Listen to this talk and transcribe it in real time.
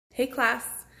Hey class,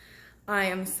 I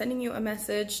am sending you a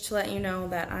message to let you know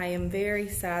that I am very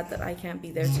sad that I can't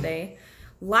be there today.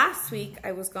 Last week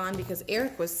I was gone because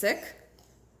Eric was sick.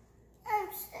 I'm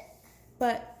sick.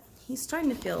 But he's starting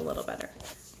to feel a little better.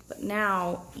 But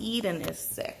now Eden is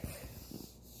sick.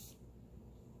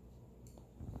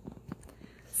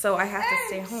 So I have to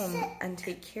stay home and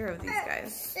take care of these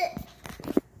guys.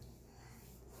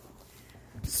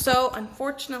 So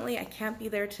unfortunately I can't be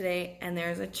there today, and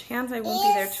there's a chance I won't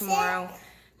be there tomorrow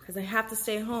because I have to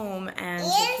stay home and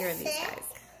take care of these guys.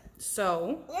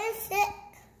 So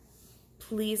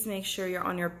please make sure you're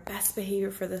on your best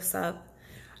behavior for the sub.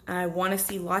 I want to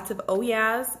see lots of oh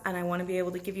yeahs, and I want to be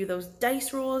able to give you those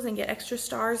dice rolls and get extra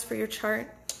stars for your chart.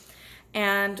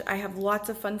 And I have lots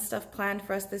of fun stuff planned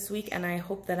for us this week, and I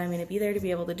hope that I'm going to be there to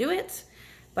be able to do it.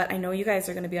 But I know you guys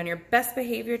are going to be on your best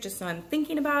behavior. Just know I'm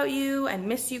thinking about you and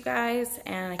miss you guys,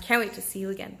 and I can't wait to see you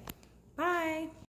again.